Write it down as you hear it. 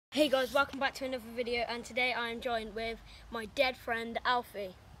Hey guys, welcome back to another video, and today I am joined with my dead friend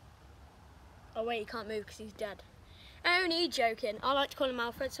Alfie. Oh wait, he can't move because he's dead. Only joking. I like to call him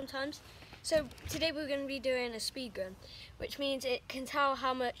Alfred sometimes. So today we're going to be doing a speed gun, which means it can tell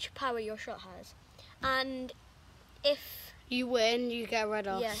how much power your shot has. And if you win, you get rid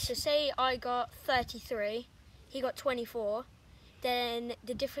of. Yeah, so say I got 33, he got 24, then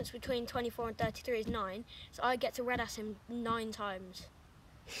the difference between 24 and 33 is 9, so I get to red ass him 9 times.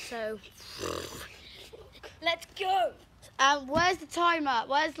 So, let's go! Where's the timer?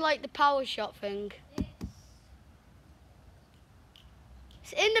 Where's like the power shot thing?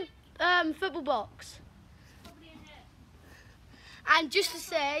 It's in the football box. Probably in here. And just to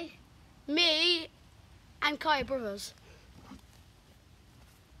say, me and Kai are brothers.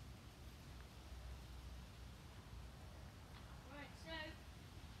 Right, so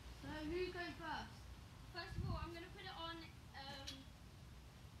who's going first? First of all, I'm going to put it on,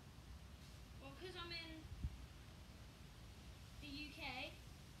 well, because I'm in the UK,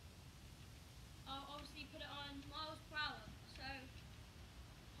 I'll obviously put it on miles per hour. So,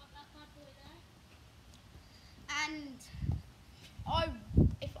 pop that bad boy there. And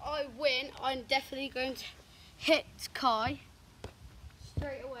if I win, I'm definitely going to hit Kai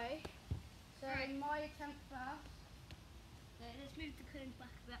straight away. So Right. my attempt first. Let's move the cones back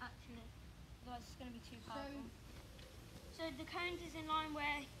a bit, actually. Otherwise it's going to be too powerful. So the cones is in line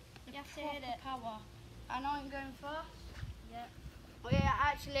where you have to hit it. Power. And I'm going first. Yeah. Oh yeah,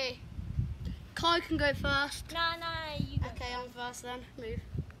 actually, Kai can go first. No, you go. Okay, I'm first then. Move.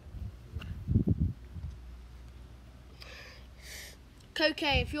 Coco,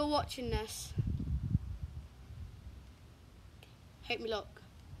 if you're watching this, hit me luck.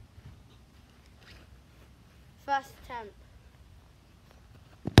 First attempt.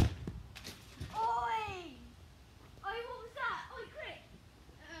 Oi! Oi, what was that? Oi, quick!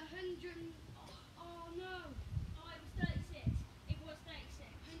 100. Oh no. Oh, it was 36. It was 36.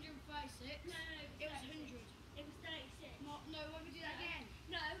 136. No, It was 100. It was 36. No, let me do that again.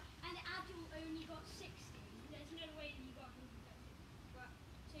 No, and Adil only got 60. There's no way that you got 136. Right,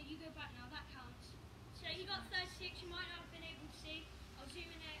 so you go back now, that counts. So you got 36, you might not have been able to see. I'll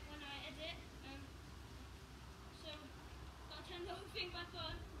zoom in it when I edit. So, I'll turn the whole thing back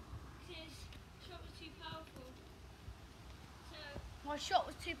on, because his shot was too powerful. So, My shot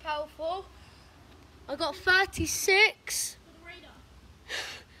was too powerful. I got 36. for the radar.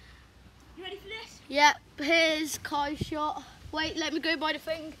 You ready for this? Yep, here's Kai's shot. Wait, let me go by the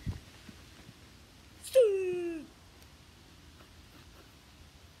thing.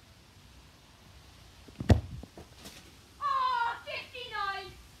 Oh,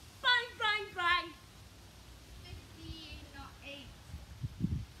 59! Bang, bang, bang!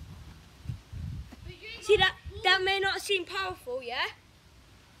 58. See, that may not seem powerful, yeah?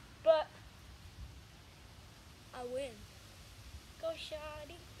 But I win. Go,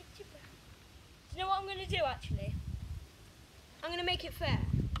 Shadi. Do you know what I'm going to do, actually? I'm going to make it fair.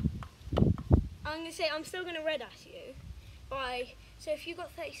 I'm going to say I'm still going to red ass you. So if you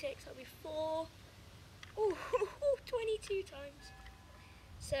got 36, that'll be 4. Ooh, 22 times.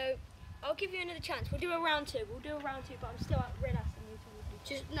 So I'll give you another chance. We'll do a round 2. But I'm still out red assing you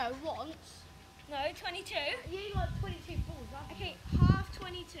 22. Just, no, once. No, 22. You got 22 balls, right? Okay, half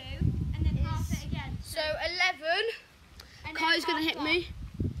 22, and then half it again. So 11. And then Kai's going to half hit that. me.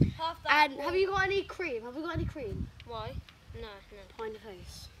 Half that. And have you got any cream? Why? No. Behind the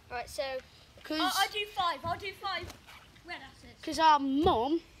face. Right, so Because I'll do 5. I'll do 5 red asses. our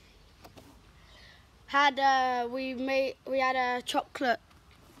mum had we had a chocolate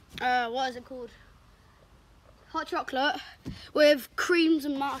what is it called? Hot chocolate with creams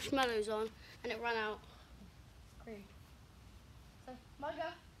and marshmallows on, and it ran out. Cream. So my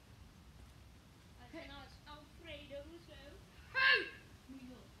go. Okay, now it's Alfredo, so. Hey!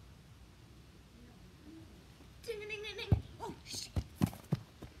 Ding, ding, ding, ding. Oh, shit.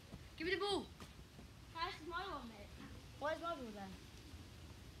 Give me the ball. This is my one, mate. Where's my ball then?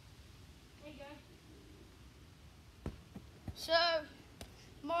 There you go. So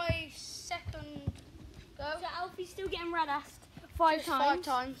my second go. So Alfie's still getting red assed 5 Just times. 5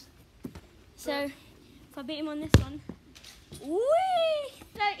 times. So if I beat him on this one. Whee!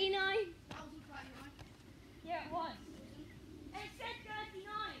 39. That wasn't quite right. Yeah, it was. It said 39.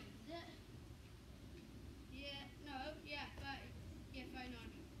 Yeah, 39.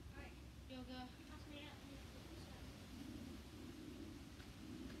 Right. You'll go. Pass me out.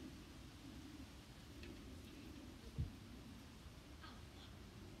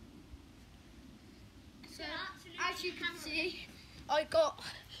 So, as you can see, I got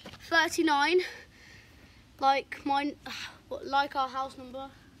 39, like mine, like our house number.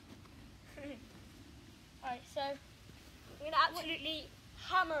 Alright, so I'm going to absolutely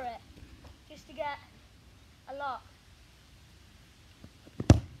hammer it just to get a lot.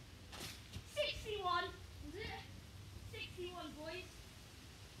 61. Is it? 61, boys.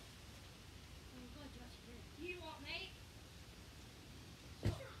 Oh God, you actually did it. You what, mate?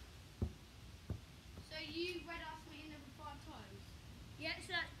 So you red asked me in over 5 times. Yeah, it's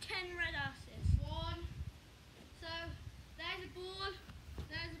 10 red asses. 1. So there's a ball.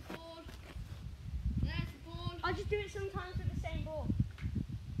 There's a ball. There's a ball. I just do it sometimes with the same ball.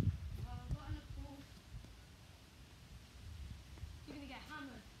 I've got enough balls. You're going to get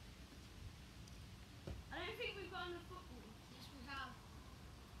hammered. I don't think we've got enough football. Yes, we have.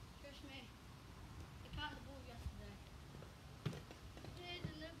 Trust me. I counted the ball yesterday. Here's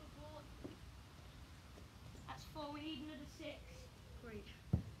another ball. That's 4. We need another 6. Great.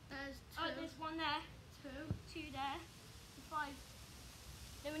 There's 2. Oh, there's 1 there. 2. 2 there. And 5.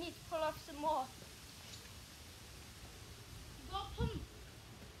 Then we need to pull off some more. You got a pump.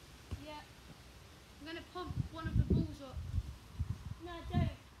 Yeah. I'm going to pump one of the balls up. No, don't. I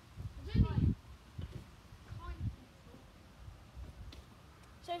don't need kind of pump.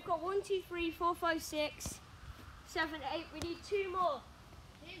 So we've got 1, 2, 3, 4, 5, 6, 7, 8. We need 2 more.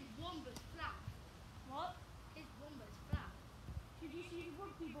 Here's one but it's flat. What? Here's one but it's flat. Should you use a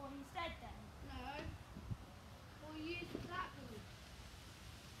rugby ball instead then? No. Or use the flat ball.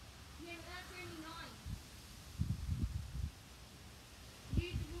 Yeah, but that's only 9.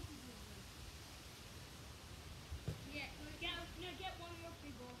 Use the rugby ball. Yeah, get 1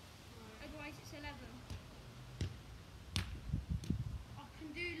 rugby ball. Right. Otherwise it's 11. I can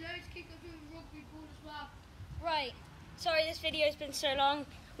do loads of kick-ups with a rugby ball as well. Right. Sorry this video's been so long.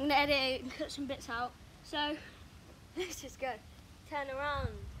 I'm going to edit it and cut some bits out. So, let's just go. Turn around,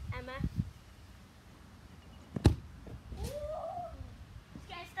 MF. Just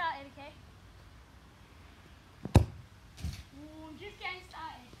getting started, okay? Ooh, just getting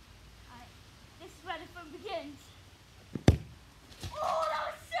started. Alright, this is where the fun begins. Oh, that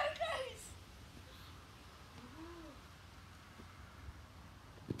was so close!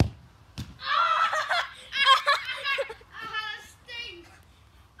 Ah, that stinks!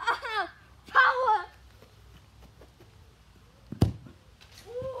 Power!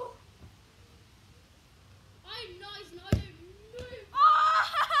 Ooh. I'm nice and I don't move.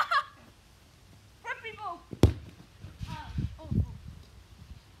 Rugby ball. Oh.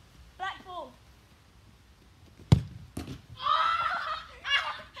 Black ball. It was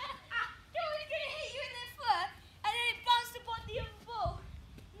going to hit you in the foot and then it bounced upon the other ball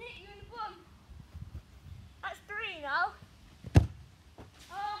and hit you in the bum. That's 3 now.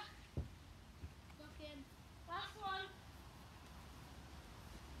 Fucking. Last one.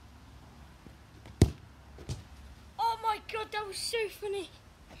 Oh my God, that was so funny.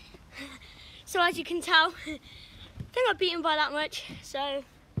 So as you can tell, I think I beat him by that much. So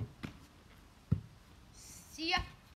See ya.